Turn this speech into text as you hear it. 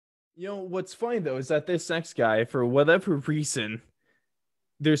What's funny though is that this next guy, for whatever reason,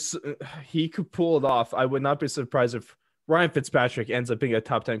 there's he could pull it off. I would not be surprised if Ryan Fitzpatrick ends up being a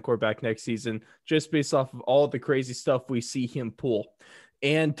top 10 quarterback next season, just based off of all the crazy stuff we see him pull.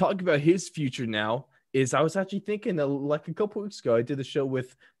 And talking about his future now is I was actually thinking like a couple weeks ago, I did a show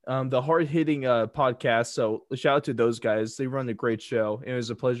with the hard hitting podcast. So shout out to those guys. They run a great show. It was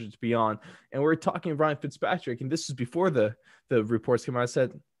a pleasure to be on. And we're talking Ryan Fitzpatrick. And this is before the reports came out. I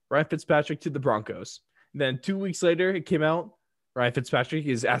said, Ryan Fitzpatrick to the Broncos. And then 2 weeks later, it came out. Ryan Fitzpatrick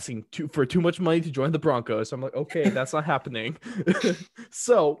is asking for too much money to join the Broncos. I'm like, okay, that's not happening.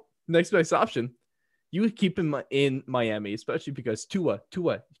 So next best option, you would keep him in Miami, especially because Tua,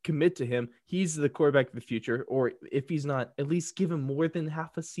 commit to him. He's the quarterback of the future. Or if he's not, at least give him more than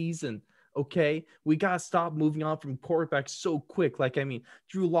half a season. Okay, we got to stop moving on from quarterbacks so quick.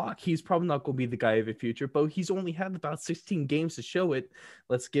 Drew Lock, he's probably not going to be the guy of the future, but he's only had about 16 games to show it.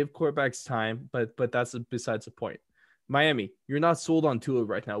 Let's give quarterbacks time, but that's besides the point. Miami, you're not sold on Tua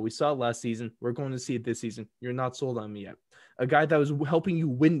right now. We saw it last season. We're going to see it this season. You're not sold on me yet. A guy that was helping you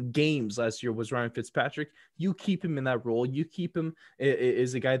win games last year was Ryan Fitzpatrick. You keep him in that role. You keep him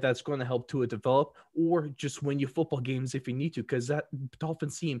as a guy that's going to help Tua develop or just win you football games if you need to, because that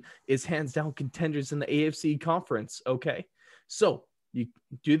Dolphins team is hands down contenders in the AFC conference, okay? So you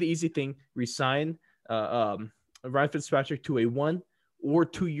do the easy thing, resign Ryan Fitzpatrick to a 1 or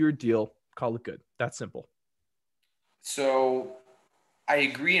 2 year deal. Call it good. That's simple. So I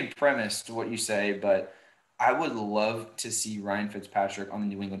agree in premise to what you say, but I would love to see Ryan Fitzpatrick on the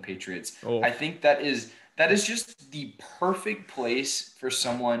New England Patriots. Oh. I think that is just the perfect place for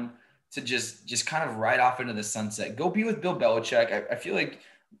someone to just kind of ride off into the sunset. Go be with Bill Belichick. I feel like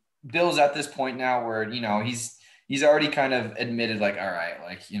Bill's at this point now where, he's already kind of admitted like, all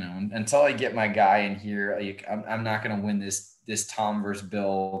right, until I get my guy in here, I'm not going to win this Tom versus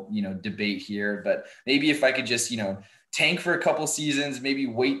Bill, debate here. But maybe if I could just, tank for a couple seasons, maybe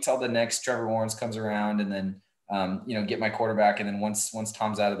wait till the next Trevor Lawrence comes around and then, get my quarterback. And then once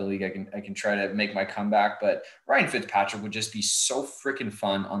Tom's out of the league, I can try to make my comeback. But Ryan Fitzpatrick would just be so freaking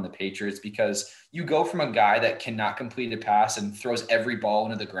fun on the Patriots because you go from a guy that cannot complete a pass and throws every ball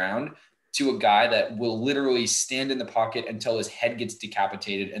into the ground to a guy that will literally stand in the pocket until his head gets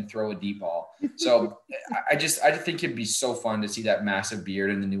decapitated and throw a deep ball. So I just think it'd be so fun to see that massive beard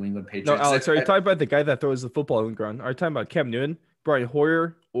in the New England Patriots. No, Alex, are you talking about the guy that throws the football in the ground? Are you talking about Cam Newton, Brian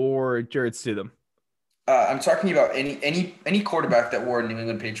Hoyer, or Jared Stidham? I'm talking about any quarterback that wore a New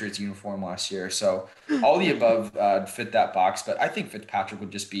England Patriots uniform last year. So all the above fit that box. But I think Fitzpatrick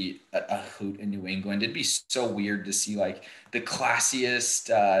would just be a hoot in New England. It'd be so weird to see like the classiest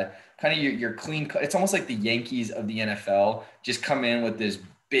kind of your clean cut. It's almost like the Yankees of the NFL just come in with this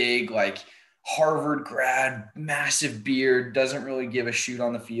big like Harvard grad, massive beard, doesn't really give a shoot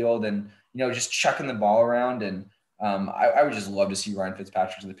on the field, and just chucking the ball around. And I would just love to see Ryan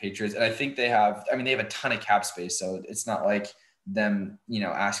Fitzpatrick to the Patriots. And I think they have a ton of cap space, so it's not like them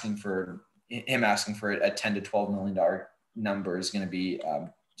asking for a $10 to $12 million number is going to be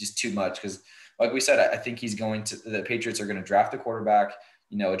just too much, because like we said, I think the Patriots are going to draft a quarterback,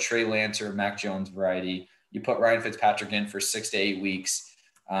 a Trey Lance or Mac Jones variety. You put Ryan Fitzpatrick in for 6 to 8 weeks.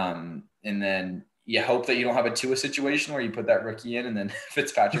 And then you hope that you don't have a Tua situation where you put that rookie in and then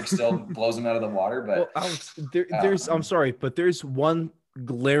Fitzpatrick still blows him out of the water. But Alex, I'm sorry, but there's one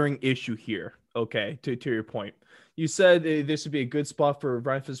glaring issue here. Okay. To your point, you said this would be a good spot for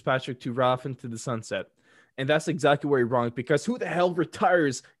Ryan Fitzpatrick to ride off into the sunset. And that's exactly where you're wrong, because who the hell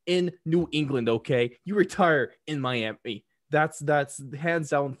retires in New England? Okay. You retire in Miami. That's hands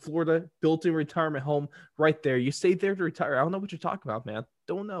down Florida, built-in retirement home right there. You stay there to retire. I don't know what you're talking about, man.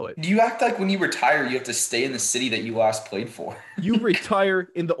 Don't know it. Do you act like when you retire, you have to stay in the city that you last played for? You retire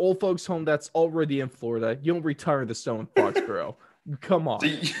in the old folks' home that's already in Florida. You don't retire in the Stone Foxborough. Come on.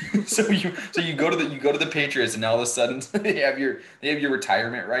 So you go to the Patriots, and now all of a sudden they have your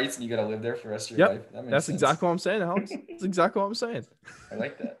retirement rights, and you got to live there for the rest of your life. That's sense. Exactly what I'm saying, Alex. That's exactly what I'm saying. I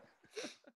like that.